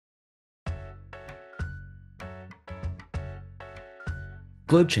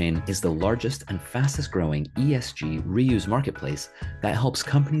GlobeChain is the largest and fastest growing ESG reuse marketplace that helps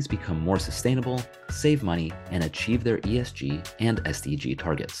companies become more sustainable, save money, and achieve their ESG and SDG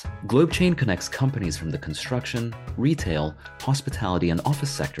targets. GlobeChain connects companies from the construction, retail, hospitality, and office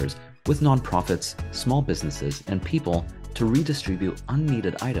sectors with nonprofits, small businesses, and people to redistribute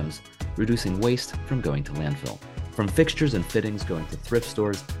unneeded items, reducing waste from going to landfill. From fixtures and fittings going to thrift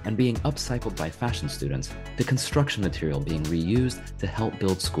stores and being upcycled by fashion students, to construction material being reused to help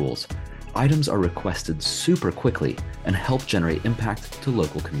build schools, items are requested super quickly and help generate impact to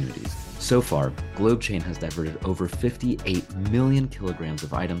local communities. So far, GlobeChain has diverted over 58 million kilograms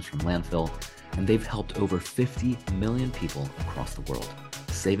of items from landfill, and they've helped over 50 million people across the world,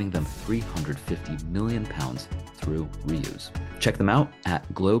 saving them 350 million pounds through reuse. Check them out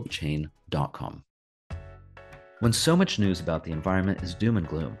at globechain.com. When so much news about the environment is doom and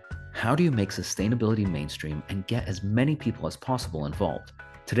gloom, how do you make sustainability mainstream and get as many people as possible involved?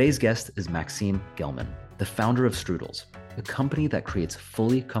 Today's guest is Maxime Gelman, the founder of Strudels, a company that creates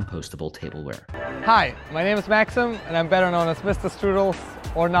fully compostable tableware. Hi, my name is Maxim, and I'm better known as Mr. Strudels,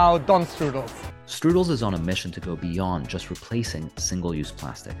 or now Don Strudels. Strudels is on a mission to go beyond just replacing single-use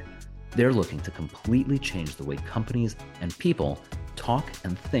plastic. They're looking to completely change the way companies and people talk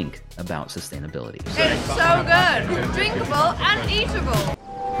and think about sustainability. It's so good, drinkable and eatable.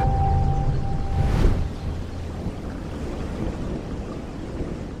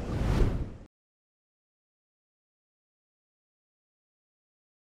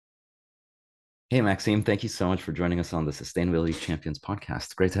 Hey, Maxime, thank you so much for joining us on the Sustainability Champions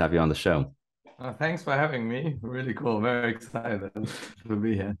podcast. Great to have you on the show. Thanks for having me. Really cool. Very excited to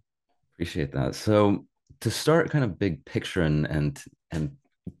be here. Appreciate that. So to start kind of big picture and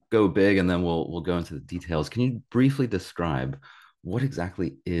go big, and then we'll go into the details. Can you briefly describe what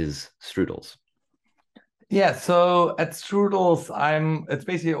exactly is Strudels? Yeah, so at Strudels, it's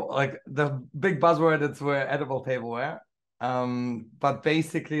basically like the big buzzword, we're edible tableware. But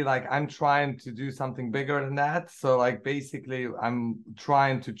basically, like, I'm trying to do something bigger than that. So like basically I'm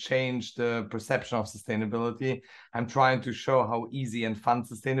trying to change the perception of sustainability. I'm trying to show how easy and fun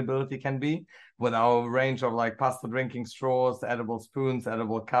sustainability can be with our range of like pasta drinking straws, edible spoons,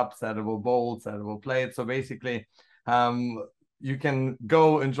 edible cups, edible bowls, edible plates. So basically, you can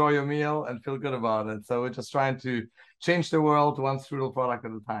go enjoy your meal and feel good about it. So we're just trying to change the world one strudel product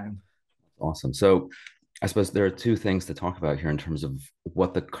at a time. Awesome. So I suppose there are two things to talk about here in terms of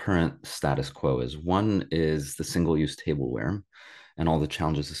what the current status quo is. One is the single-use tableware and all the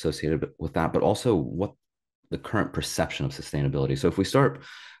challenges associated with that, but also what the current perception of sustainability. So if we start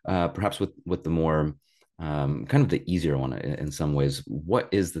perhaps with the more kind of the easier one in some ways, what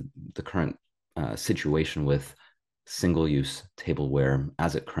is the current situation with single-use tableware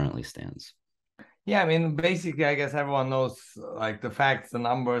as it currently stands? Yeah, I mean, basically, I guess everyone knows like the facts, the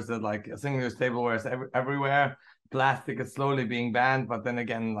numbers that like single-use tableware is everywhere. Plastic is slowly being banned, but then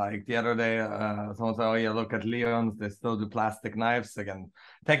again, like the other day, someone said, "Oh yeah, look at Leon's; they still do plastic knives." Again,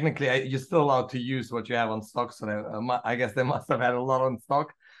 technically, you're still allowed to use what you have on stock, so I guess they must have had a lot on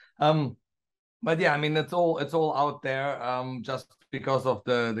stock. But yeah, I mean, it's all out there, just because of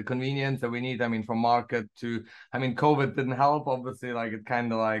the convenience that we need. I mean, from market to, I mean, COVID didn't help, obviously. Like it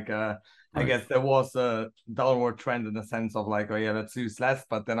kind of like I guess there was a downward trend in the sense of like, oh yeah, let's use less.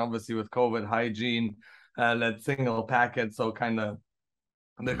 But then obviously with COVID, hygiene, let's single packet. So kind of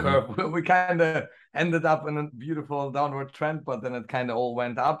the curve, we kind of ended up in a beautiful downward trend, but then it kind of all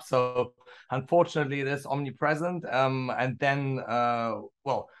went up. So unfortunately, it is omnipresent. And then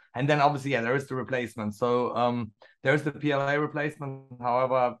obviously, yeah, there is the replacement. So there's the PLA replacement.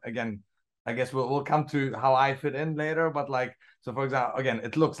 However, again, I guess we'll come to how I fit in later. But like, so for example, again,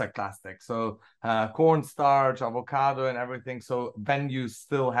 it looks like plastic. So cornstarch, avocado, and everything. So then you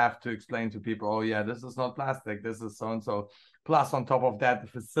still have to explain to people, oh yeah, this is not plastic. This is so and so. Plus, on top of that, the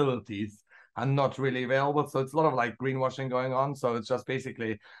facilities are not really available. So it's a lot of like greenwashing going on. So it's just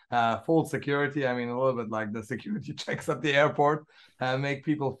basically full security. I mean, a little bit like the security checks at the airport make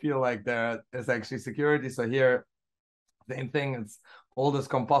people feel like there is actually security. So here, same thing. It's all this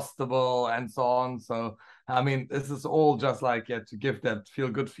compostable and so on. So I mean, this is all just like, yeah, to give that feel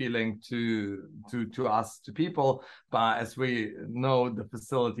good feeling to us, to people. But as we know, the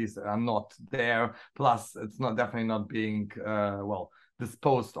facilities are not there. Plus, it's not definitely not being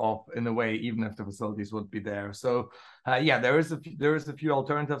disposed of in a way, even if the facilities would be there. So yeah, there is a few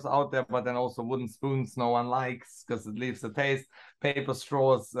alternatives out there, but then also wooden spoons no one likes because it leaves a taste. Paper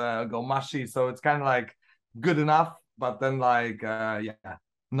straws go mushy, so it's kind of like good enough, but then like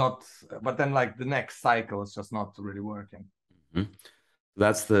not. But then like the next cycle is just not really working. Mm-hmm.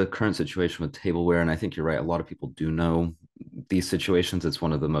 That's the current situation with tableware. And I think you're right. A lot of people do know these situations. It's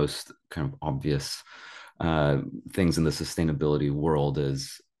one of the most kind of obvious uh, things in the sustainability world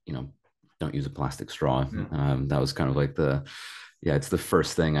is, don't use a plastic straw. Yeah. That was kind of like yeah, it's the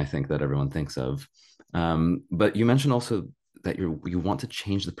first thing I think that everyone thinks of. But you mentioned also that you want to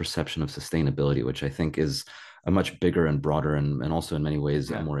change the perception of sustainability, which I think is a much bigger and broader and also in many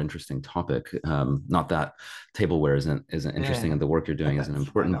ways a more interesting topic. Not that tableware isn't interesting and the work you're doing isn't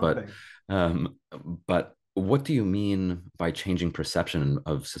important, um, but what do you mean by changing perception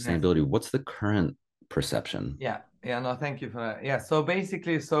of sustainability? What's the current perception? Yeah, no, thank you for that. Yeah, so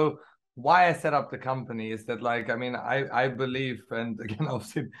basically, so why I set up the company is that, like, I mean, I believe, and again,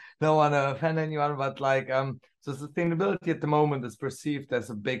 obviously don't want to offend anyone, but like so sustainability at the moment is perceived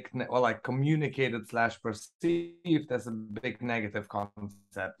as a big or like communicated / perceived as a big negative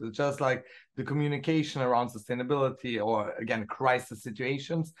concept. It's just like the communication around sustainability or again crisis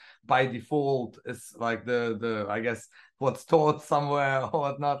situations by default is like the I guess what's taught somewhere or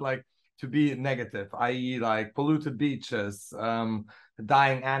whatnot, like to be negative, i.e., like polluted beaches,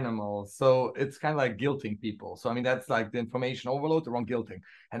 dying animals. So it's kind of like guilting people. So I mean, that's like the information overload around guilting.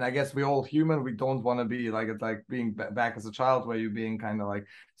 And I guess we're all human. We don't want to be like it's like being back as a child where you're being kind of like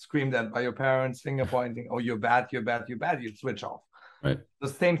screamed at by your parents, finger pointing, oh, you're bad, you're bad, you're bad. You switch off. Right. The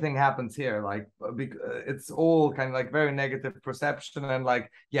same thing happens here. Like it's all kind of like very negative perception, and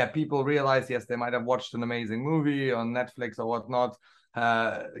like yeah, people realize yes, they might have watched an amazing movie on Netflix or whatnot.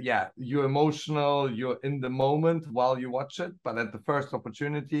 Yeah, you're emotional, you're in the moment while you watch it, but at the first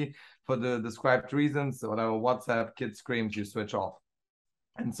opportunity for the described reasons, whatever WhatsApp kid screams, you switch off.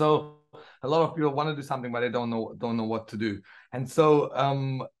 And so a lot of people want to do something, but they don't know what to do. And so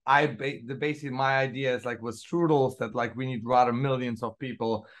basically my idea is like with Strudels that like we need rather millions of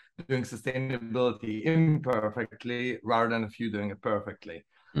people doing sustainability imperfectly rather than a few doing it perfectly.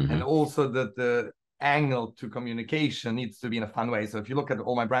 Mm-hmm. And also that the angle to communication needs to be in a fun way. So if you look at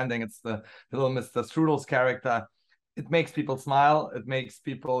all my branding, it's the little Mr. Strudels character. It makes people smile. It makes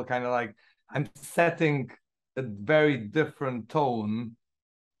people kind of like, I'm setting a very different tone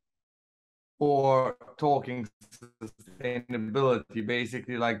for talking sustainability,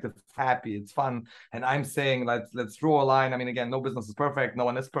 basically like the happy, it's fun. And I'm saying let's draw a line. I mean, again, no business is perfect. No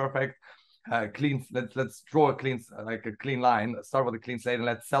one is perfect. Clean. Let's draw a clean line. Start with a clean slate and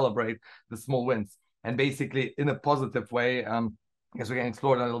let's celebrate the small wins. And basically, in a positive way, I guess we can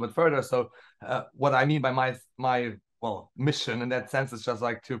explore that a little bit further. So, what I mean by my mission in that sense is just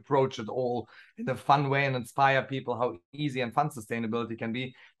like to approach it all in a fun way and inspire people how easy and fun sustainability can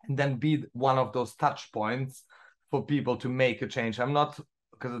be, and then be one of those touch points for people to make a change. I'm not,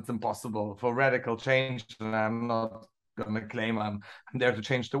 because it's impossible for radical change, and I'm not gonna claim I'm there to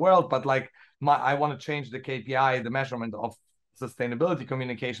change the world, but like I want to change the KPI, the measurement of sustainability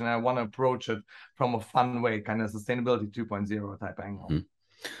communication, and I want to approach it from a fun way, kind of sustainability 2.0 type angle.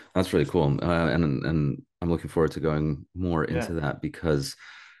 Mm-hmm. That's really cool. And I'm looking forward to going more into that because,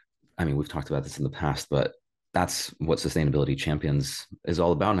 I mean, we've talked about this in the past, but that's what Sustainability Champions is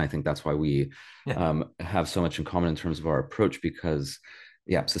all about. And I think that's why we have so much in common in terms of our approach because,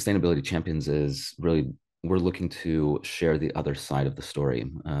 Sustainability Champions is really, we're looking to share the other side of the story.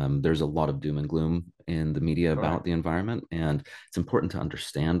 There's a lot of doom and gloom in the media about the environment, and it's important to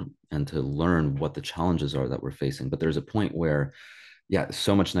understand and to learn what the challenges are that we're facing. But there's a point where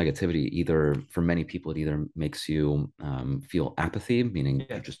so much negativity, either for many people, it either makes you feel apathy, meaning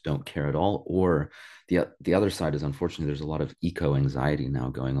you just don't care at all, or the other side is, unfortunately, there's a lot of eco-anxiety now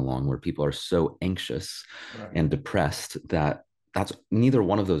going along where people are so anxious and depressed that that's neither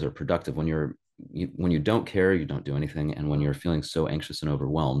one of those are productive. When you don't care, you don't do anything, and when you're feeling so anxious and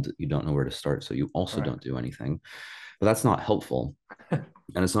overwhelmed, you don't know where to start, so you also don't do anything. But that's not helpful.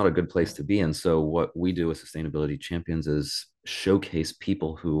 And it's not a good place to be. And so what we do with Sustainability Champions is showcase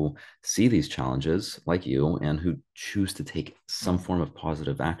people who see these challenges like you and who choose to take some form of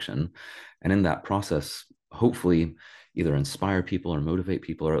positive action. And in that process, hopefully either inspire people or motivate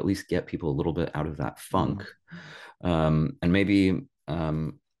people, or at least get people a little bit out of that funk. And maybe,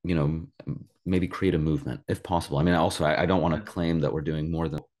 maybe create a movement if possible. I mean, also, I don't want to claim that we're doing more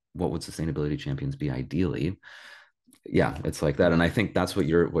than what would Sustainability Champions be ideally. It's like that. And I think that's what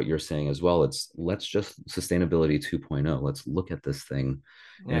you're saying as well. Let's just Sustainability 2.0. Let's look at this thing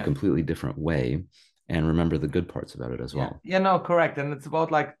in a completely different way and remember the good parts about it as well. No, correct. And it's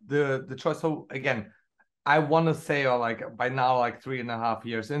about like the choice. So again, I want to say, or like by now, like 3.5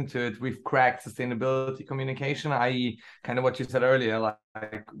 years into it, we've cracked sustainability communication, i.e. kind of what you said earlier,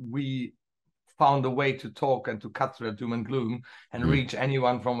 like we found a way to talk and to cut through the doom and gloom and reach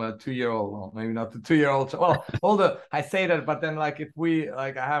anyone from a 2-year-old, well, maybe not the 2-year-old. Well, I say that, but then like if we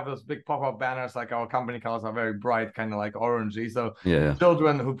like, I have those big pop-up banners, like our company colors are very bright, kind of like orangey. So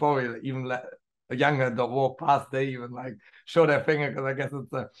children who probably even younger that walk past, they even like show their finger, because I guess it's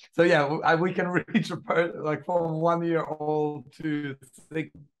so yeah, we can reach a person like from 1-year-old to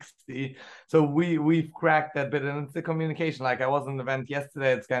 60. So we've cracked that bit, and it's the communication. Like I was in an event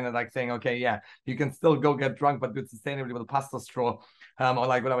yesterday, it's kind of like saying, okay, yeah, you can still go get drunk, but do it sustainably with a pasta straw, or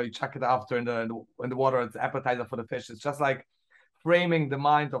like whatever, you chuck it after in the water, it's appetizer for the fish. It's just like framing the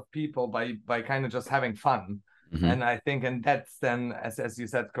mind of people by kind of just having fun. And I think, and that's then, as you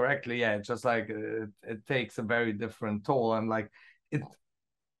said correctly, yeah, it's just like it takes a very different toll, and like it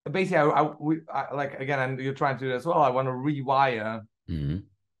basically, I like, again, and you're trying to do as well. I want to rewire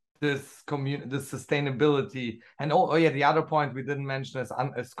this sustainability, and the other point we didn't mention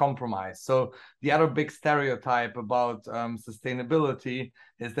is compromise. So the other big stereotype about sustainability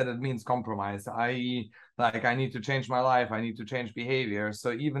is that it means compromise, i.e., like I need to change my life, I need to change behavior.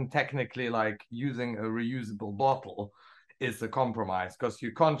 So even technically, like using a reusable bottle is a compromise, because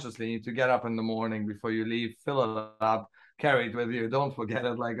you consciously need to get up in the morning before you leave, fill it up, carry it with you, don't forget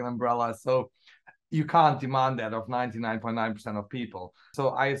it, like an umbrella. So you can't demand that of 99.9% of people. So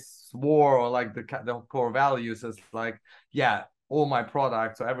I swore, or like the core values is like, yeah, all my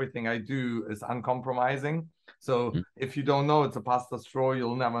products or everything I do is uncompromising. So if you don't know it's a pasta straw,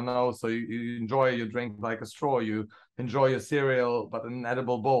 you'll never know. So you enjoy your drink like a straw, you enjoy your cereal, but in an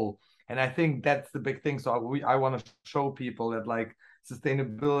edible bowl. And I think that's the big thing. So I want to show people that like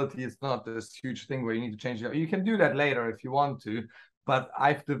sustainability is not this huge thing where you need to change it. You can do that later if you want to, but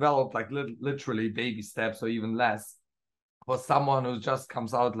I've developed like literally baby steps or even less for someone who just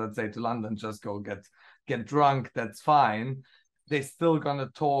comes out, let's say, to London, just go get drunk. That's fine. They're still gonna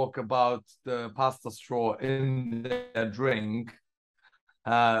talk about the pasta straw in their drink,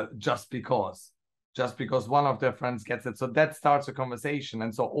 just because one of their friends gets it. So that starts a conversation.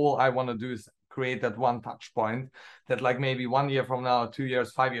 And so all I want to do is create that one touch point that like maybe 1 year from now, 2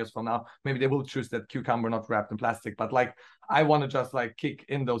 years, 5 years from now, maybe they will choose that cucumber not wrapped in plastic. But like I want to just like kick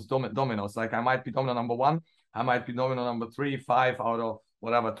in those dominoes. Like I might be domino number 1, I might be domino number 3, 5 out of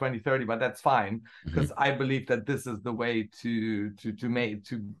whatever 20, 30, but that's fine, because I believe that this is the way to make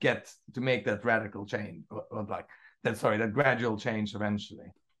that radical change, or like that gradual change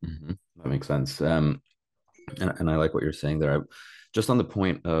eventually. That makes sense. And I like what you're saying there. Just on the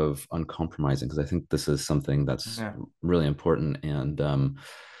point of uncompromising, because I think this is something that's really important. And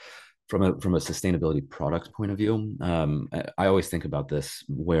from a sustainability product point of view, I always think about this,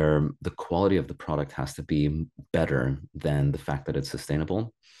 where the quality of the product has to be better than the fact that it's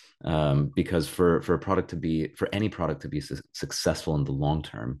sustainable. Because for any product to be successful in the long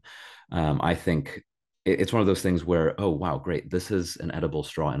term, I think it's one of those things where, oh wow, great, this is an edible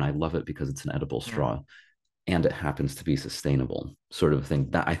straw, and I love it because it's an edible straw, and it happens to be sustainable, sort of thing.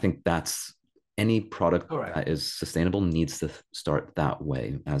 That I think that's any product that is sustainable needs to start that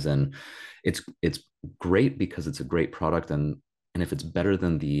way, as in it's great because it's a great product, and if it's better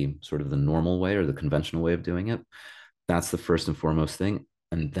than the sort of the normal way or the conventional way of doing it, that's the first and foremost thing.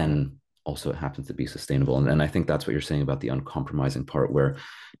 And then also it happens to be sustainable. And I think that's what you're saying about the uncompromising part, where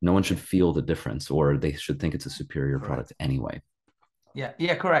no one should feel the difference, or they should think it's a superior product anyway.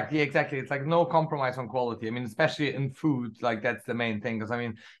 Yeah, correct. Yeah, exactly. It's like no compromise on quality. I mean, especially in food, like that's the main thing. Because I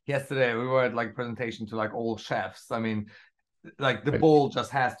mean, yesterday we were at like presentation to like all chefs. I mean, like the bowl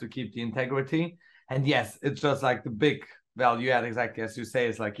just has to keep the integrity. And yes, it's just like the big value add, exactly as you say,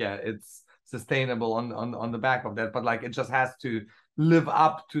 is like, yeah, it's sustainable on the back of that. But like it just has to live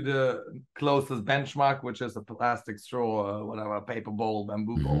up to the closest benchmark, which is a plastic straw, or whatever, paper bowl,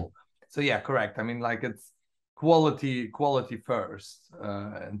 bamboo bowl. So yeah, correct. I mean, like it's quality first,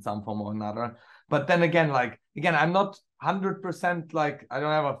 in some form or another. But then again, I'm not 100%, like I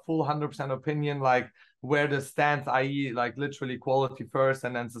don't have a full 100% opinion like where this stands, i.e. like literally quality first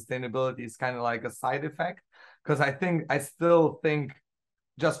and then sustainability is kind of like a side effect, because I still think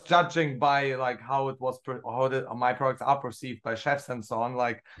just judging by like how it was my products are perceived by chefs and so on,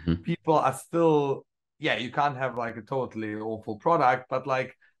 like people are still, you can't have like a totally awful product, but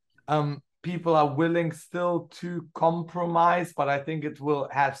like people are willing still to compromise. But I think it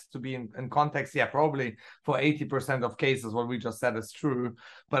has to be in context. Yeah, probably for 80% of cases what we just said is true.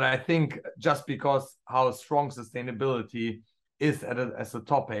 But I think just because how strong sustainability is as a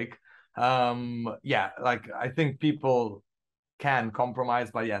topic, like I think people can compromise,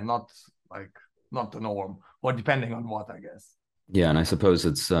 but not the norm, or depending on what, I guess. Yeah, and I suppose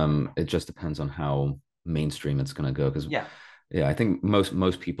it's it just depends on how mainstream it's going to go, because I think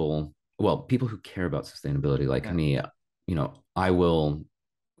most people well, people who care about sustainability, like Yeah. me, I will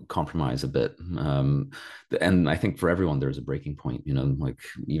compromise a bit. And I think for everyone, there's a breaking point, like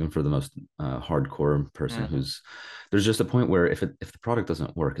even for the most hardcore person Yeah. there's just a point where if the product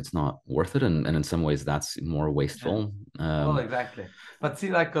doesn't work, it's not worth it. And in some ways that's more Yeah. wasteful. Well, exactly. But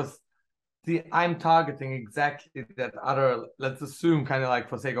see, like, because see, I'm targeting exactly that other, let's assume kind of like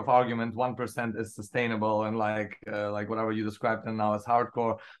for sake of argument, 1% is sustainable and like whatever you described and now as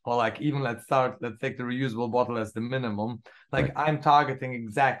hardcore, or like even let's take the reusable bottle as the minimum. Like Right. I'm targeting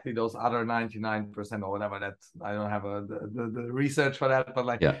exactly those other 99% or whatever that I don't have the research for that, but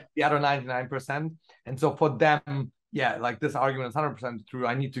like Yeah. the other 99%. And so for them, yeah, like this argument is 100% true.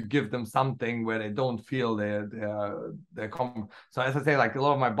 I need to give them something where they don't feel so as I say, like a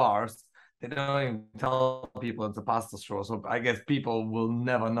lot of my bars, they don't even tell people it's a pasta straw. So I guess people will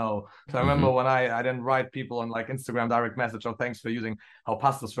never know. So I remember Mm-hmm. when I didn't write people on like Instagram direct message, oh, thanks for using our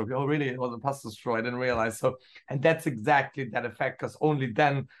pasta straw. Oh, really? It was a pasta straw. I didn't realize. So, and that's exactly that effect, because only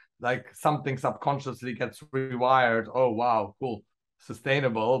then like something subconsciously gets rewired. Oh, wow, cool.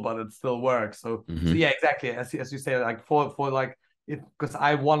 Sustainable, but it still works. So Mm-hmm. yeah, exactly. As you say, like for like it, because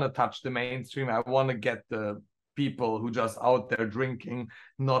I want to touch the mainstream. I want to get the people who just out there drinking,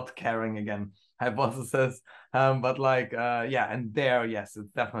 not caring again hypothesis. But like yeah, and there, yes,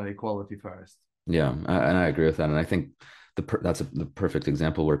 it's definitely quality first. Yeah, and I agree with that. And I think the perfect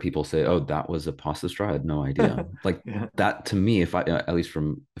example where people say, "Oh, that was a pasta straw." I had no idea. Like Yeah, that to me, if I at least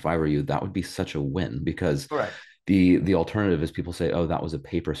from if I were you, that would be such a win, because correct. the alternative is people say, "Oh, that was a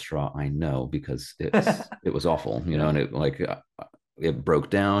paper straw." I know because it was awful, Yeah, and it broke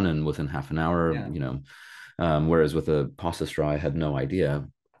down and within half an hour, yeah, whereas with a pasta straw, I had no idea.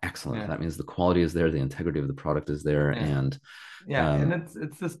 Excellent. yeah, That means the quality is there, the integrity of the product is there, yeah. and Yeah, and um,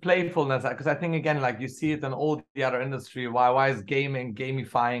 it's this playfulness, because I think again, like you see it in all the other industry. Why is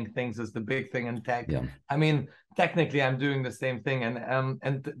gamifying things is the big thing in tech? yeah, I mean, technically, I'm doing the same thing,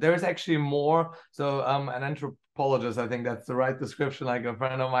 and there's actually more. So an anthropologist, I think that's the right description. Like a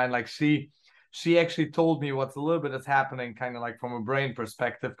friend of mine, like she actually told me what's a little bit is happening, kind of like from a brain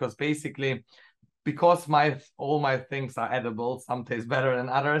perspective, because basically because my all my things are edible, some taste better than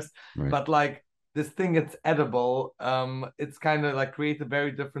others, right. but like this thing it's edible, it's kind of like create a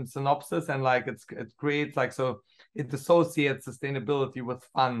very different synopsis, and like it creates like, so it associates sustainability with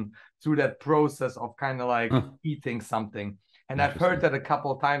fun through that process of kind of like Huh, eating something. And I've heard interesting. that a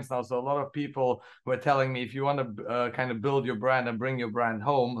couple of times now. So a lot of people were telling me, if you want to kind of build your brand and bring your brand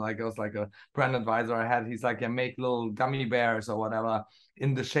home, like it was like a brand advisor I had, he's like, yeah, make little gummy bears or whatever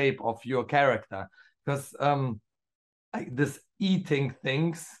in the shape of your character, because this eating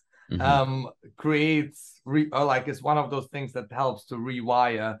things Hmm. um creates or like it's one of those things that helps to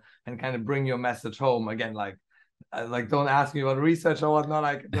rewire and kind of bring your message home again. Like don't ask me about research or whatnot.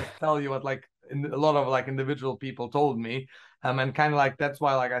 I can just tell you what like a lot of like individual people told me, and kind of like that's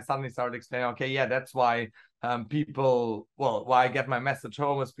why like I suddenly started explaining, okay, yeah, that's why people, well, why I get my message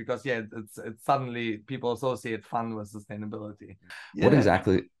home is because yeah, it's suddenly people associate fun with sustainability. What Yeah.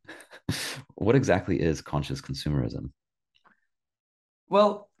 exactly, what exactly is conscious consumerism?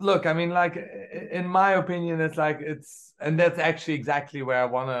 Well, look, I mean, like in my opinion, it's like and that's actually exactly where I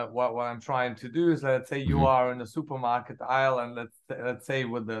wanna what I'm trying to do is, let's say you Hmm. are in the supermarket aisle, and let's say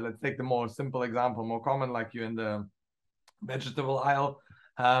let's take the more simple example, more common, like you're in the vegetable aisle,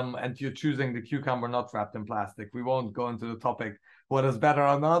 and you're choosing the cucumber not wrapped in plastic. We won't go into the topic what is better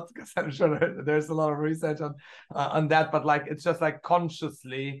or not, because I'm sure there's a lot of research on that. But like it's just like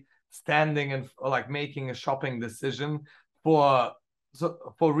consciously standing and or like making a shopping decision for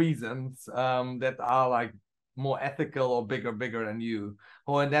for reasons that are like more ethical or bigger than you.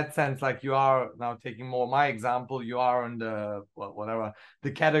 Or in that sense, like you are now taking more my example, you are in the whatever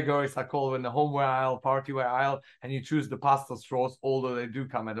the categories are called in the homeware aisle, partyware aisle, and you choose the pasta straws, although they do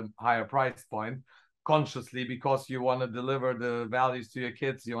come at a higher price point, consciously, because you want to deliver the values to your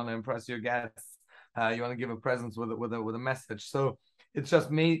kids, you want to impress your guests, you want to give a presence with a message. So it's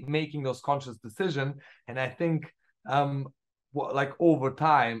just making those conscious decisions, and I think like over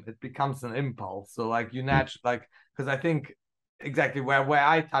time it becomes an impulse. So like you naturally like, because I think exactly where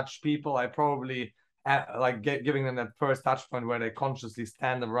I touch people, I probably like giving them that first touch point where they consciously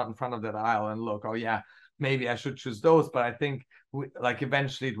stand right in front of that aisle and look, oh yeah, maybe I should choose those. But I think like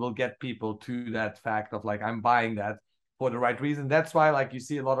eventually it will get people to that fact of like, I'm buying that for the right reason. That's why like you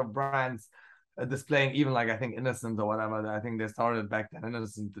see a lot of brands displaying, even like I think Innocent or whatever, I think they started back then,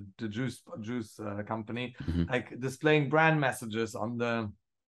 Innocent, the juice company, Hmm. like displaying brand messages on the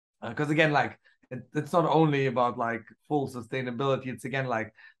because again like it's not only about like full sustainability, it's again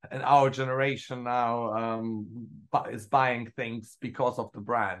like in our generation now is buying things because of the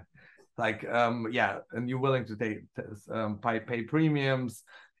brand. like yeah, and you're willing to pay premiums.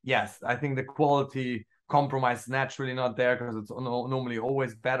 Yes, I think the quality compromise is naturally not there because it's normally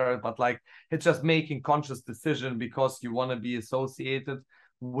always better, but like it's just making conscious decision because you want to be associated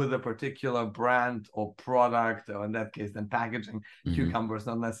with a particular brand or product, or in that case then packaging. Cucumbers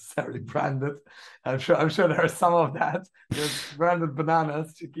not necessarily branded. I'm sure there's some of that. There's branded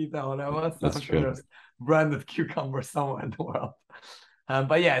bananas, Chiquita, whatever. So That's I'm sure there's branded cucumbers somewhere in the world.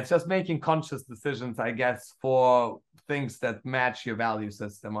 But yeah, it's just making conscious decisions, I guess, for things that match your value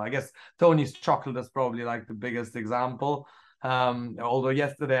system. I guess Tony's chocolate is probably like the biggest example. Although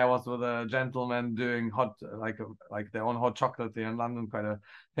yesterday I was with a gentleman doing hot, like their own hot chocolate here in London, quite a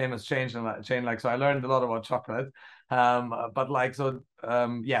famous chain. Like, so I learned a lot about chocolate. But like,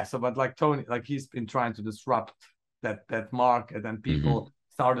 yeah, but like Tony, like he's been trying to disrupt that market, and people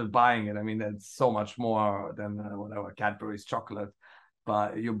started buying it. I mean, it's so much more than whatever Cadbury's chocolate,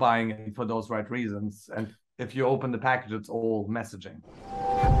 but you're buying it for those right reasons. And if you open the package, it's all messaging.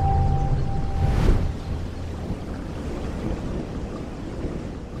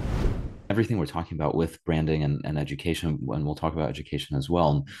 Everything we're talking about with branding and education, and we'll talk about education as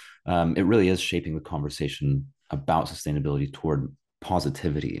well, it really is shaping the conversation about sustainability toward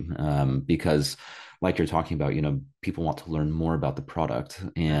positivity, because like you're talking about, people want to learn more about the product,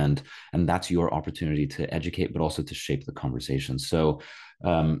 and that's your opportunity to educate, but also to shape the conversation. So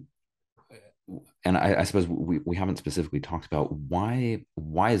and I suppose we haven't specifically talked about why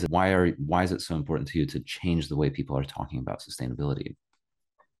is it so important to you to change the way people are talking about sustainability?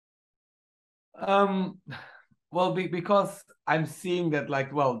 Well, because I'm seeing that,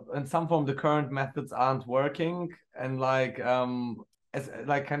 like, well, in some form the current methods aren't working, and like as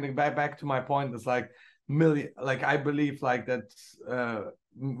like kind of back to my point, it's like I believe like that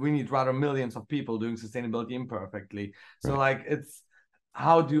we need rather millions of people doing sustainability imperfectly. So like it's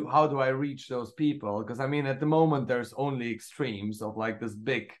how do I reach those people? Because I mean, at the moment there's only extremes of like this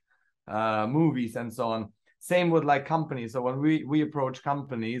big movies and so on. Same with like companies. So when we approach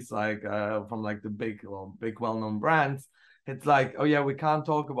companies like from like the big well-known brands, it's like, oh yeah, we can't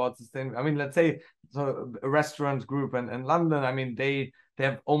talk about sustainability. I mean, let's say so a restaurant group in London, I mean, they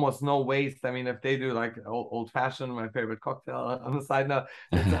have almost no waste. I mean, if they do like old fashioned, my favorite cocktail on the side now,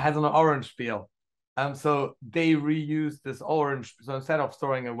 it has an orange peel. So they reuse this orange. So instead of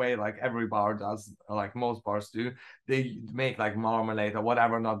throwing away like every bar does, like most bars do, they make like marmalade or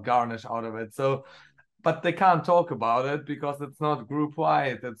whatever, not garnish out of it. So but they can't talk about it because it's not group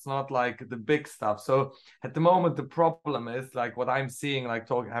wide. It's not like the big stuff. So at the moment, the problem is like what I'm seeing, like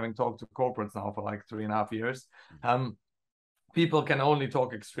having talked to corporates now for like 3.5 years, people can only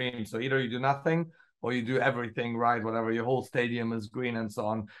talk extreme. So either you do nothing or you do everything right, whatever, your whole stadium is green and so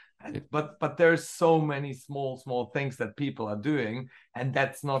on. But there's so many small things that people are doing, and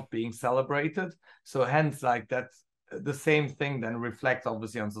that's not being celebrated. So hence, like that's the same thing then reflects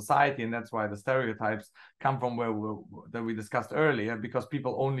obviously on society, and that's why the stereotypes come from that we discussed earlier, because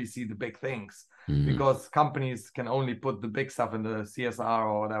people only see the big things, because companies can only put the big stuff in the CSR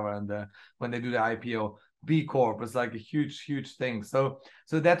or whatever, and when they do the IPO, B Corp is like a huge thing. So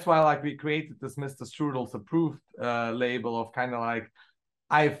that's why like we created this Mr. Strudel's approved label of kind of like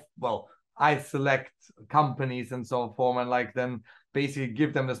I select companies and so forth, and like then basically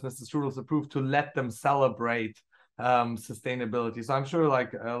give them this Mr. Strudel's approved to let them celebrate sustainability. So I'm sure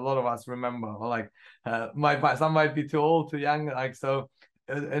like a lot of us remember, or like some might be too old, too young, like so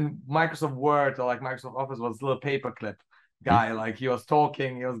in Microsoft Word or like Microsoft Office was a little paperclip guy, like he was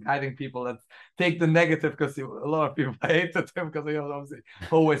guiding people that take the negative, because a lot of people hated him because he was obviously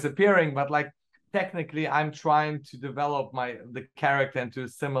always appearing, but like technically I'm trying to develop the character into a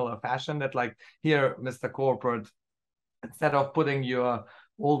similar fashion, that like here, Mr. Corporate, instead of putting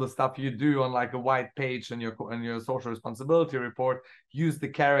all the stuff you do on like a white page in your social responsibility report, use the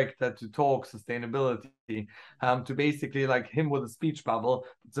character to talk sustainability, to basically like him with a speech bubble.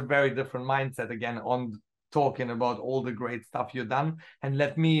 It's a very different mindset again on talking about all the great stuff you've done, and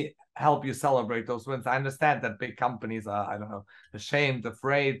let me help you celebrate those wins. I understand that big companies are, I don't know, ashamed,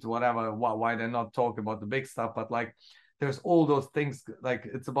 afraid, whatever, why they're not talking about the big stuff, but like there's all those things. Like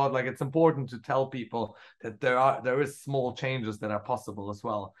it's about like it's important to tell people that there is small changes that are possible as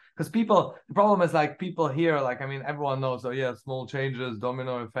well, because the problem is like people here, like I mean everyone knows, oh yeah, small changes,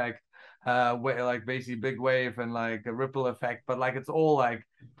 domino effect, like basically big wave and like a ripple effect, but like it's all like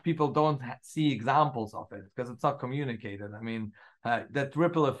people don't see examples of it because it's not communicated. I mean that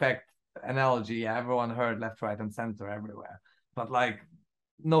ripple effect analogy, yeah, everyone heard left, right, and center everywhere, but like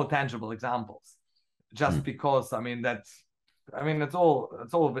no tangible examples. Just because, I mean, it's all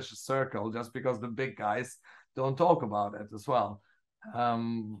a vicious circle, just because the big guys don't talk about it as well.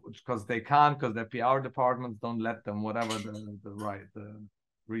 because they can't, because their PR departments don't let them, whatever the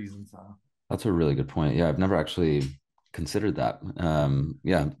reasons are. That's a really good point. Yeah, I've never actually considered that.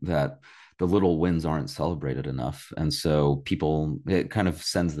 Yeah, that the little wins aren't celebrated enough, and so people, it kind of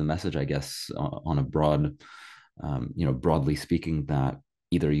sends the message, I guess, on a broad, broadly speaking, that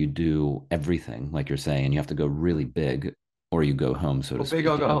either you do everything like you're saying, and you have to go really big, or you go home, so to speak. Big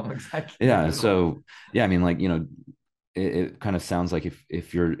or go home, exactly. Yeah. So yeah, I mean, like, it kind of sounds like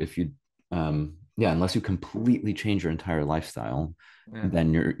if you yeah, unless you completely change your entire lifestyle,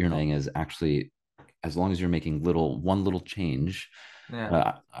 then your saying is actually, as long as you're making one little change.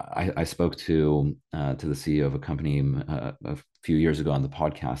 I spoke to the CEO of a company a few years ago on the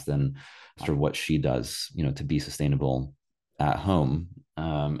podcast, and sort of what she does, to be sustainable at home.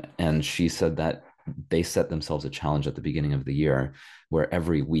 And she said that they set themselves a challenge at the beginning of the year where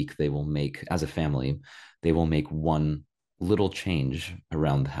every week they will make, as a family, they will make one little change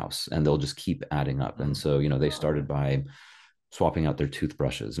around the house, and they'll just keep adding up. And so, they started by swapping out their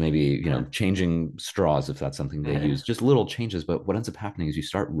toothbrushes, maybe, changing straws if that's something they use, just little changes. But what ends up happening is you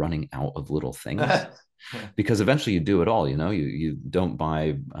start running out of little things because eventually you do it all, you don't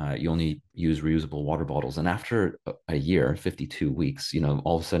buy, you only use reusable water bottles. And after a year, 52 weeks,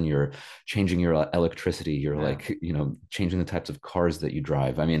 all of a sudden you're changing your electricity. You're like, changing the types of cars that you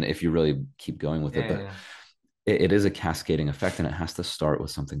drive. I mean, if you really keep going with it, but it is a cascading effect, and it has to start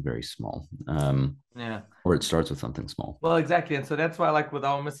with something very small. Or it starts with something small. Well, exactly. And so that's why, like, with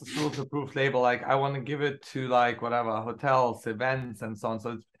our Mr. Strudels approved label, like, I want to give it to, like, whatever, hotels, events, and so on.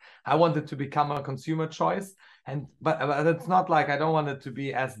 So I want it to become a consumer choice. But it's not like, I don't want it to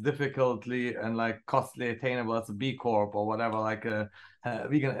be as difficultly and like costly attainable as a B Corp or whatever, like a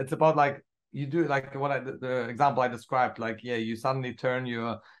vegan. It's about, like, you do, like, the example I described, like, you suddenly turn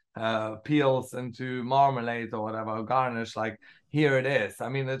your peels into marmalade or whatever, or garnish, like, here it is. I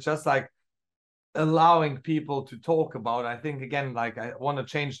mean, it's just like allowing people to talk about it. I think, again, like, I want to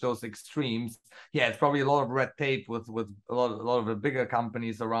change those extremes. It's probably a lot of red tape with a lot of the bigger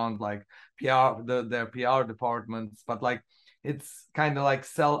companies around, like their PR departments, but like, it's kind of like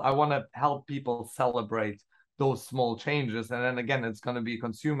I want to help people celebrate those small changes. And then again, it's going to be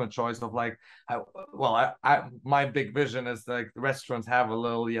consumer choice of, like, my big vision is, like, the restaurants have a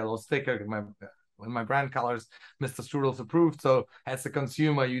little yellow sticker in my brand colors, Mr. Strudels approved. So as a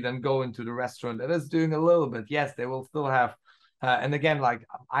consumer, you then go into the restaurant, it is doing a little bit. Yes, they will still have, and again, like,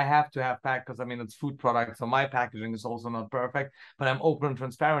 I have to have pack, because I mean, it's food products, so my packaging is also not perfect, but I'm open and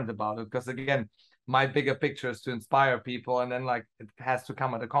transparent about it, because again, my bigger picture is to inspire people, and then, like, it has to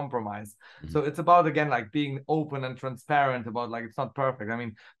come at a compromise. So it's about, again, like, being open and transparent about, like, it's not perfect. I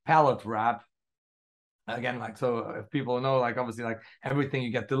mean, pallet wrap, again, like, so if people know, like, obviously, like, everything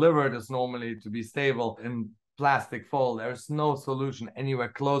you get delivered is normally to be stable in plastic foil. There's no solution anywhere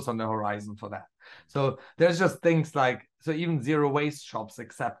close on the horizon for that. So there's just things like, so even zero waste shops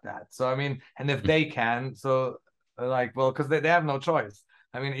accept that. So I mean, and if they can, so like, well, because they have no choice.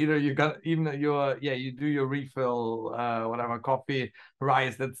 I mean, either you do your refill, whatever, coffee,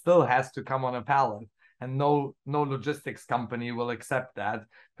 rice, that still has to come on a pallet. And no logistics company will accept that,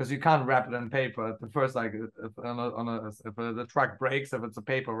 because you can't wrap it in paper. The first, like, if the truck breaks, if it's a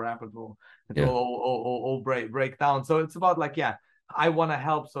paper wrap, it will all break down. So it's about, like, I want to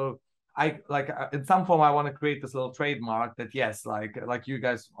help. So I, like, in some form, I want to create this little trademark that, yes, like you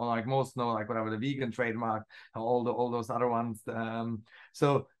guys, or like most know, like, whatever, the vegan trademark, all those other ones.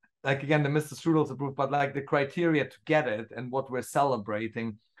 So, like, again, the Mr. Strudels approved, but, like, the criteria to get it and what we're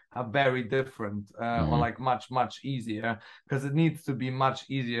celebrating are very different, or, like, much easier, because it needs to be much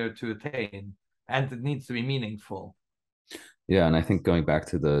easier to attain, and it needs to be meaningful. Yeah, and I think going back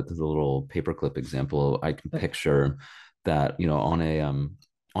to the little paperclip example, I can picture that,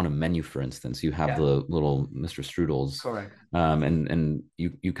 on a menu, for instance, you have the little Mr. Strudels. Correct. And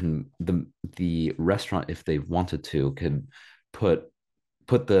you can, the restaurant, if they wanted to, could put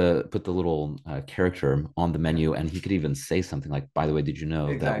the little character on the menu, and he could even say something like, by the way, did you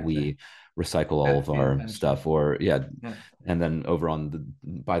know that we recycle all of our stuff? Or and then over on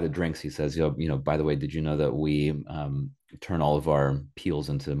by the drinks, he says, by the way, did you know that we turn all of our peels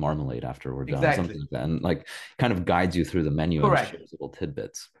into marmalade after we're done? Something like that. And, like, kind of guides you through the menu and shares little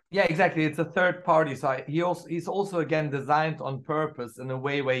tidbits. Yeah, exactly. It's a third party. So he's also, again, designed on purpose in a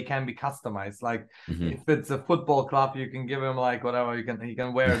way where he can be customized. Like, if it's a football club, you can give him, like, whatever, he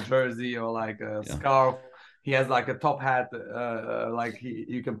can wear a jersey or, like, a scarf. He has, like, a top hat, like,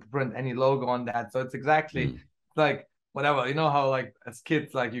 you can print any logo on that. So it's exactly like, whatever, you know how like as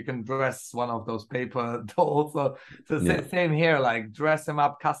kids, like you can dress one of those paper dolls. So Yeah. same here, like dress him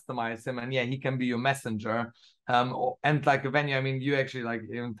up, customize him, and yeah, he can be your messenger. And like a venue, I mean, you actually like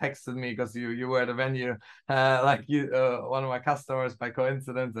even texted me because you were at a venue, like you one of my customers by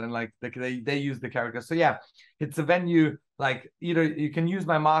coincidence, and like they use the character. So yeah, it's a venue, like either you can use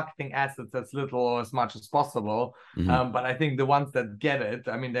my marketing assets as little or as much as possible. Hmm. But I think the ones that get it,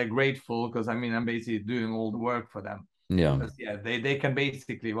 I mean, they're grateful because I mean I'm basically doing all the work for them. Yeah. Because yeah, they can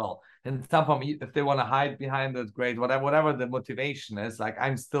basically, well, in some form, if they want to hide behind it, great. Whatever the motivation is, like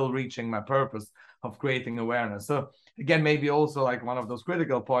I'm still reaching my purpose of creating awareness. So again, maybe also like one of those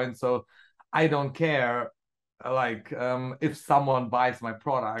critical points. So I don't care, like if someone buys my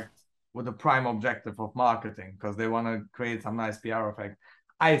product with the prime objective of marketing because they want to create some nice PR effect.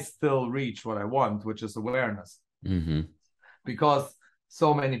 I still reach what I want, which is awareness, Hmm. because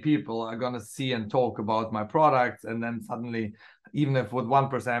so many people are going to see and talk about my products, and then suddenly, even if with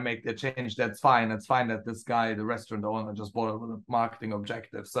 1% I make the change, that's fine. It's fine that this guy, the restaurant owner, just bought it with a marketing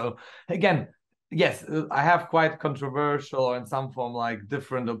objective. So again, yes, I have quite controversial or in some form like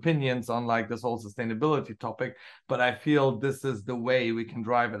different opinions on like this whole sustainability topic, but I feel this is the way we can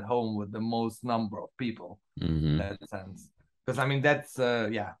drive it home with the most number of people in Hmm. that sense. Because I mean that's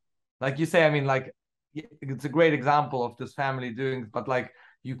yeah, like you say, I mean like it's a great example of this family doing, but like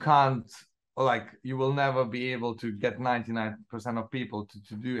you can't, like you will never be able to get 99% of people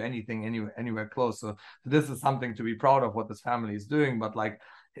to do anything anywhere close. So this is something to be proud of what this family is doing, but like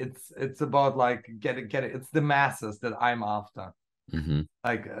it's about like get it, it's the masses that I'm after. Hmm.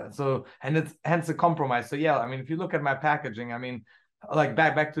 Like so, and it's hence a compromise. So yeah, I mean if you look at my packaging, I mean like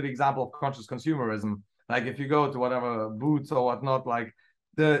back to the example of conscious consumerism, like if you go to whatever Boots or whatnot, like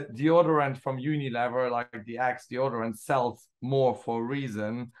the deodorant from Unilever, like the Axe deodorant, sells more for a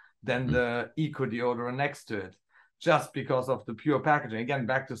reason than the eco deodorant next to it, just because of the pure packaging. Again,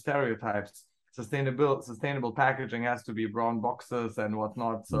 back to stereotypes. Sustainable packaging has to be brown boxes and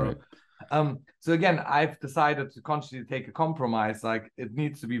whatnot. Right. So again, I've decided to consciously take a compromise. Like it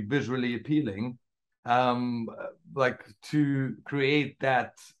needs to be visually appealing, um, like to create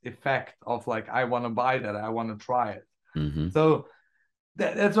that effect of like I want to buy that, I want to try it. Hmm. So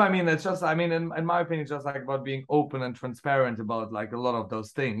that's what I mean. It's just, I mean, in my opinion, it's just like about being open and transparent about like a lot of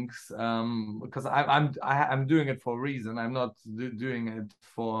those things. Because I'm doing it for a reason. I'm not doing it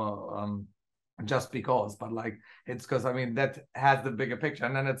for just because, but like it's because I mean that has the bigger picture,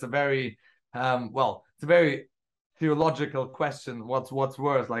 and then it's a very well, it's a very theological question. What's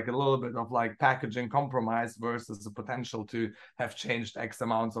worse, like a little bit of like packaging compromise versus the potential to have changed X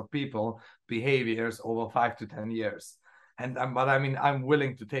amounts of people behaviors over 5 to 10 years. And but I mean I'm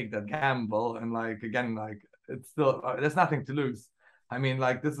willing to take that gamble, and like again, like it's still there's nothing to lose. I mean,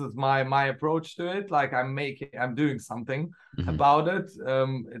 like this is my approach to it. Like I'm doing something Hmm. about it.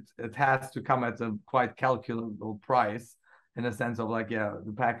 It has to come at a quite calculable price in a sense of like yeah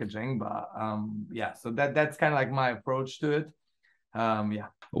the packaging, but yeah. So that's kind of like my approach to it. Yeah.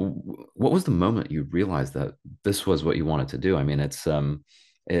 What was the moment you realized that this was what you wanted to do? I mean,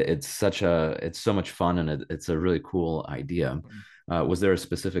 it's such a, it's so much fun, and it's a really cool idea. Was there a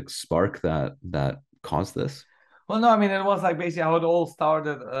specific spark that caused this? Well, no, I mean it was like basically how it all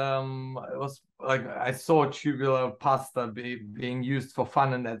started. It was like I saw tubular pasta being used for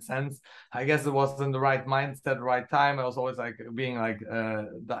fun in that sense. I guess it was in the right mindset, right time. I was always like being like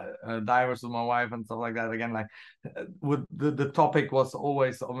diverse with my wife and stuff like that. Again, like with the topic was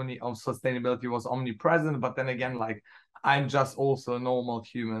always of sustainability was omnipresent. But then again, like I'm just also a normal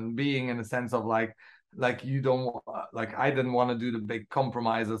human being in the sense of like you don't like I didn't want to do the big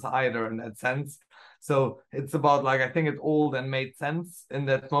compromises either in that sense. So it's about like I think it all then made sense in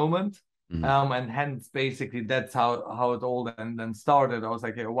that moment. Hmm. And hence basically that's how it all then started. I was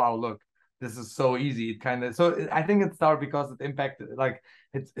like, hey, wow, look, this is so easy. It kind of so I think it started because it impacted like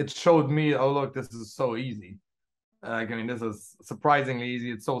it showed me, oh look, this is so easy. Like I mean, this is surprisingly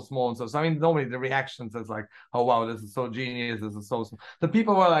easy. It's so small and so I mean, normally the reactions is like, oh wow, this is so genius. This is so small. The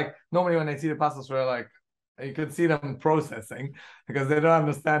people were like, normally when they see the pastas, were like, you could see them processing because they don't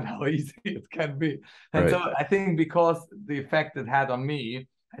understand how easy it can be. And Right. so I think because the effect it had on me,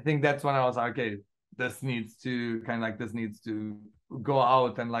 I think that's when I was like, okay, this needs to kind of like this needs to go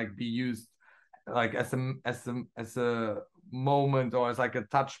out and like be used like as a moment or as like a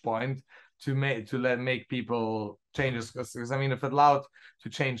touch point to make people changes because I mean if it allowed to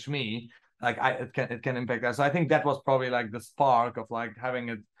change me like it can impact that. So I think that was probably like the spark of like having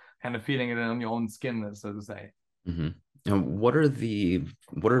it kind of feeling it on your own skin, so to say. Hmm. And what are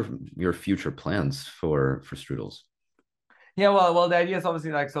your future plans for Strudels? Yeah, well, the idea is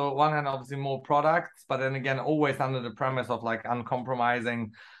obviously like, so one hand, obviously more products, but then again, always under the premise of like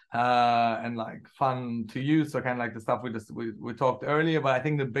uncompromising and like fun to use. So kind of like the stuff we talked earlier. But I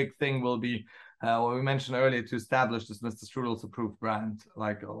think the big thing will be what we mentioned earlier, to establish this Mr. Strudel's approved brand,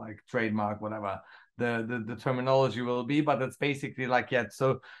 like, or like trademark, whatever the terminology will be. But it's basically like, yeah,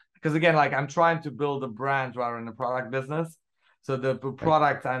 so because again, like I'm trying to build a brand rather than a product business. So the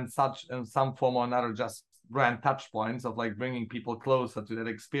product and such in some form or another just brand touch points of like bringing people closer to that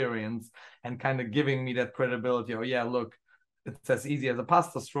experience and kind of giving me that credibility. Oh yeah, look, it's as easy as a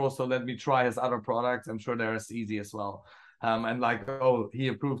pasta straw, so let me try his other products. I'm sure they're as easy as well. And like, oh, he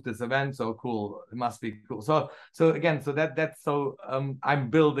approved this event, so cool, it must be cool. So again, so that's so I'm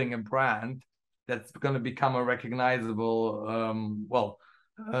building a brand that's going to become a recognizable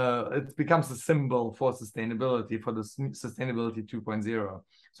it becomes a symbol for sustainability, for the sustainability 2.0.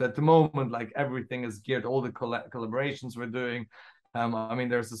 So at the moment, like everything is geared, all the collaborations we're doing. I mean,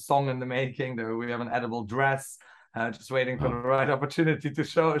 there's a song in the making. We have an edible dress, just waiting for the right opportunity to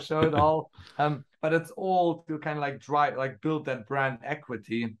show it all. But it's all to kind of like build that brand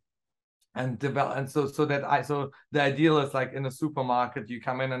equity and develop. And so the ideal is like in a supermarket, you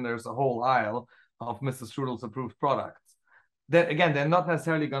come in and there's a whole aisle of Mr. Strudel's approved products. Then again, they're not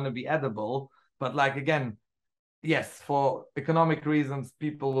necessarily going to be edible, but like again, yes, for economic reasons,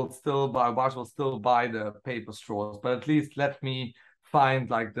 people will still buy, bars will still buy the paper straws, but at least let me find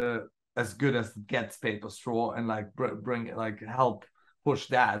like the as good as it gets paper straw and like bring like help push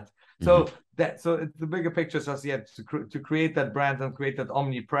that. So so it's the bigger picture is just yet to create that brand and create that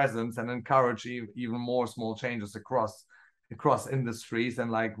omnipresence and encourage even more small changes across industries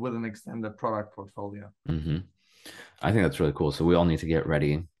and like with an extended product portfolio. I think that's really cool. So we all need to get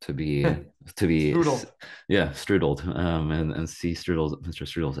ready to be Strudel. strudeled, and see Mr.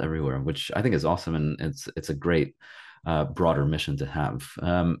 Strudels everywhere, which I think is awesome, and it's a great broader mission to have.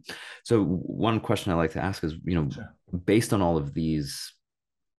 So one question I like to ask is, Sure. Based on all of these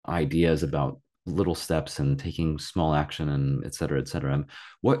ideas about little steps and taking small action and et cetera,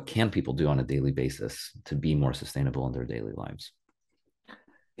 what can people do on a daily basis to be more sustainable in their daily lives?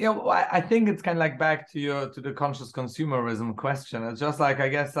 Yeah, well, I think it's kind of like back to the conscious consumerism question. It's just like, I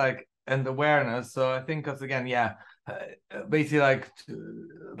guess, like, and awareness. So I think, because again, yeah, basically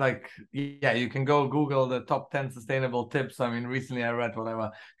yeah, you can go Google the top 10 sustainable tips. I mean, recently I read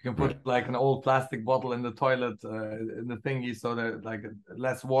whatever, you can put like an old plastic bottle in the toilet in the thingy so that like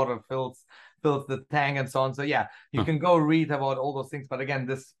less water fills the tank and so on. So yeah, you can go read about all those things. But again,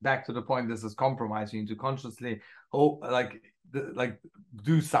 this back to the point, this is compromise. You need to consciously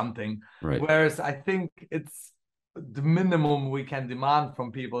do something. Right. Whereas I think it's the minimum we can demand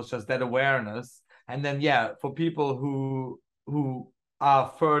from people is just that awareness. And then yeah, for people who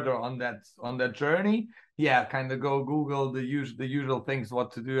are further on that journey, yeah, kind of go Google the usual things,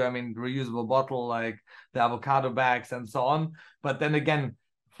 what to do. I mean, reusable bottle, like the avocado bags and so on. But then again,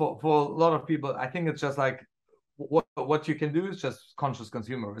 for a lot of people, I think it's just like what you can do is just conscious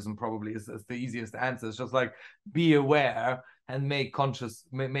consumerism. Probably is the easiest answer. It's just like be aware and make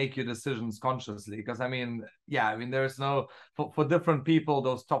your decisions consciously. Because I mean, yeah, I mean, there's no for different people,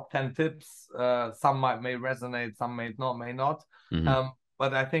 those top 10 tips, some may resonate, some may not.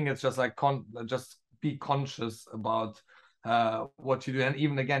 But I think it's just like just be conscious about what you do. And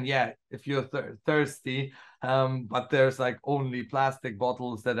even again, yeah, if you're thirsty, but there's like only plastic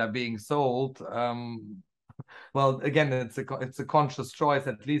bottles that are being sold, well, again, it's a conscious choice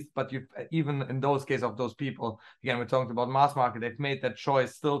at least. But you, even in those cases of those people, again, we're talking about mass market, they've made that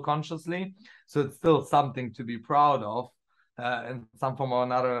choice still consciously, so it's still something to be proud of in some form or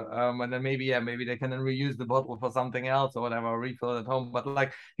another. And then maybe they can then reuse the bottle for something else or whatever, or refill it at home. But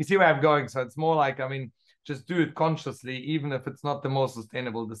like, you see where I'm going. So it's more like, I mean, just do it consciously, even if it's not the most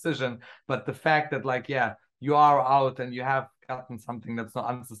sustainable decision. But the fact that like, yeah, you are out and you have gotten something that's not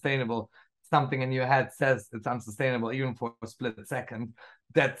unsustainable, something in your head says it's unsustainable, even for a split second.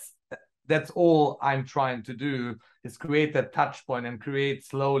 That's all I'm trying to do, is create that touch point and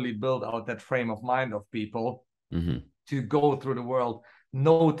slowly build out that frame of mind of people to go through the world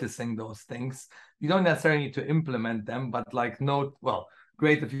noticing those things. You don't necessarily need to implement them, but like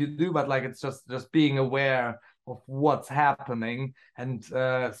great if you do, but like it's just being aware of what's happening and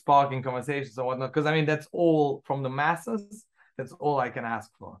sparking conversations or whatnot. Because I mean, that's all from the masses. That's all I can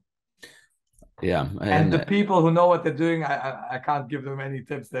ask for. Yeah, and the people who know what they're doing, I can't give them any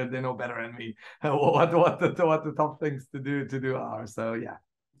tips. They know better than me what the top things to do are. So yeah,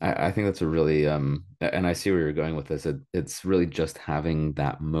 I think that's a really and I see where you're going with this. It's really just having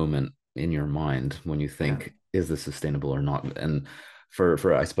that moment in your mind when you think, is this sustainable or not? And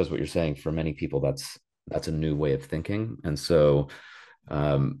for I suppose what you're saying, for many people, that's that's a new way of thinking. And so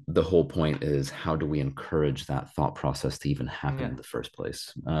the whole point is, how do we encourage that thought process to even happen in the first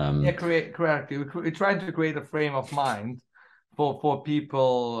place? Yeah, correctly. We're trying to create a frame of mind for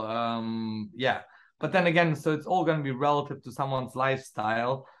people. Yeah, but then again, so it's all going to be relative to someone's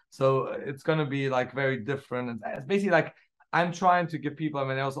lifestyle. So it's going to be like very different. And it's basically like I'm trying to give people. I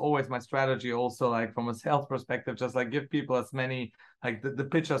mean, that was always my strategy. Also, like from a sales perspective, just like give people as many like the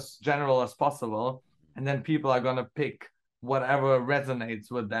pitch as general as possible, and then people are going to pick whatever resonates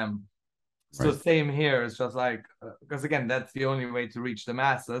with them. So Right. same here. It's just like because again, that's the only way to reach the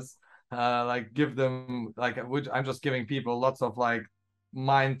masses. Like give them like which I'm just giving people lots of like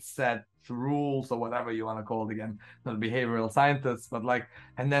mindset rules or whatever you want to call it again, not behavioral scientists, but like,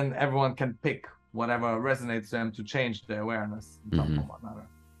 and then everyone can pick whatever resonates to them to change their awareness in some form or another.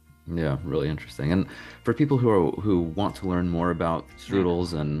 Yeah, really interesting. And for people who want to learn more about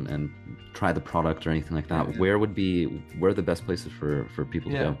strudels and try the product or anything like that, where are the best places for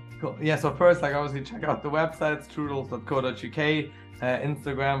people to go? Cool. Yeah, so first, like obviously check out the website, strudels.co.uk.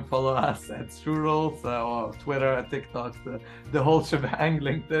 Instagram, follow us at Strudels, or Twitter, TikTok, the whole shebang,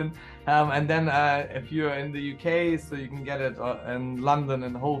 LinkedIn. And then if you're in the UK, so you can get it in London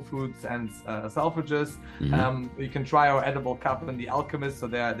in Whole Foods and Selfridges. You can try our edible cup in The Alchemist. So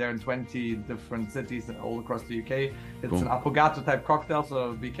they're in 20 different cities all across the UK. It's an affogato type cocktail,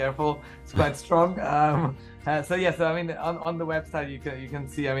 so be careful. It's quite strong. So I mean, on the website you can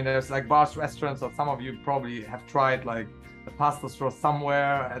see. I mean, there's like bars, restaurants, or some of you probably have tried like the pasta straw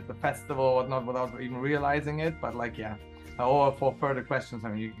somewhere at the festival or whatnot without even realizing it. But like, yeah. Or for further questions, I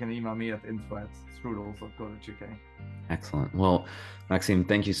mean, you can email me at info@strudels.co.uk. Excellent. Well, Maxime,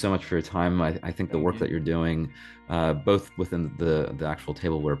 thank you so much for your time. I think the work that you're doing, both within the actual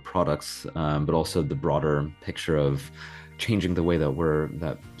tableware products, but also the broader picture of changing the way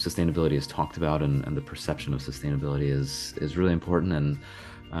that sustainability is talked about and the perception of sustainability is really important. And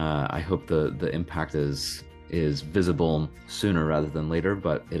I hope the impact is visible sooner rather than later,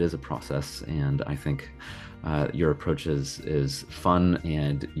 but it is a process. And I think your approach is fun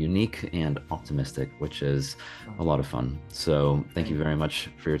and unique and optimistic, which is a lot of fun. So thank you very much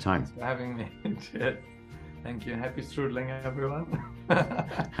for your time. Thanks for having me. Thank you. Happy strudeling, everyone.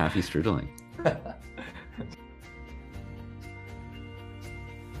 Happy strudeling.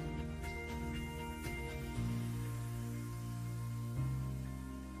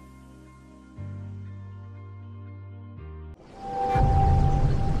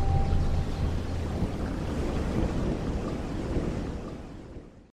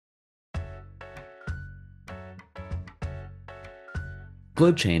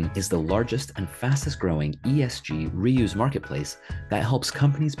 GlobeChain is the largest and fastest growing ESG reuse marketplace that helps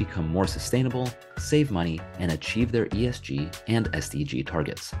companies become more sustainable, save money, and achieve their ESG and SDG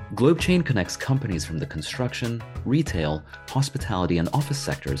targets. GlobeChain connects companies from the construction, retail, hospitality, and office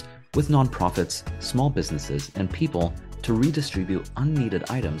sectors with nonprofits, small businesses, and people to redistribute unneeded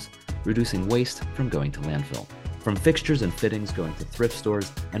items, reducing waste from going to landfill. From fixtures and fittings going to thrift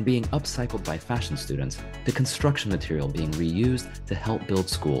stores and being upcycled by fashion students, to construction material being reused to help build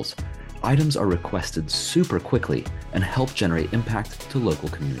schools, items are requested super quickly and help generate impact to local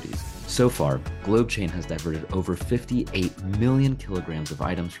communities. So far, GlobeChain has diverted over 58 million kilograms of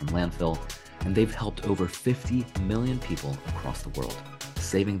items from landfill, and they've helped over 50 million people across the world,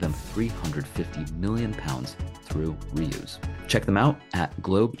 saving them 350 million pounds through reuse. Check them out at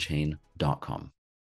globechain.com.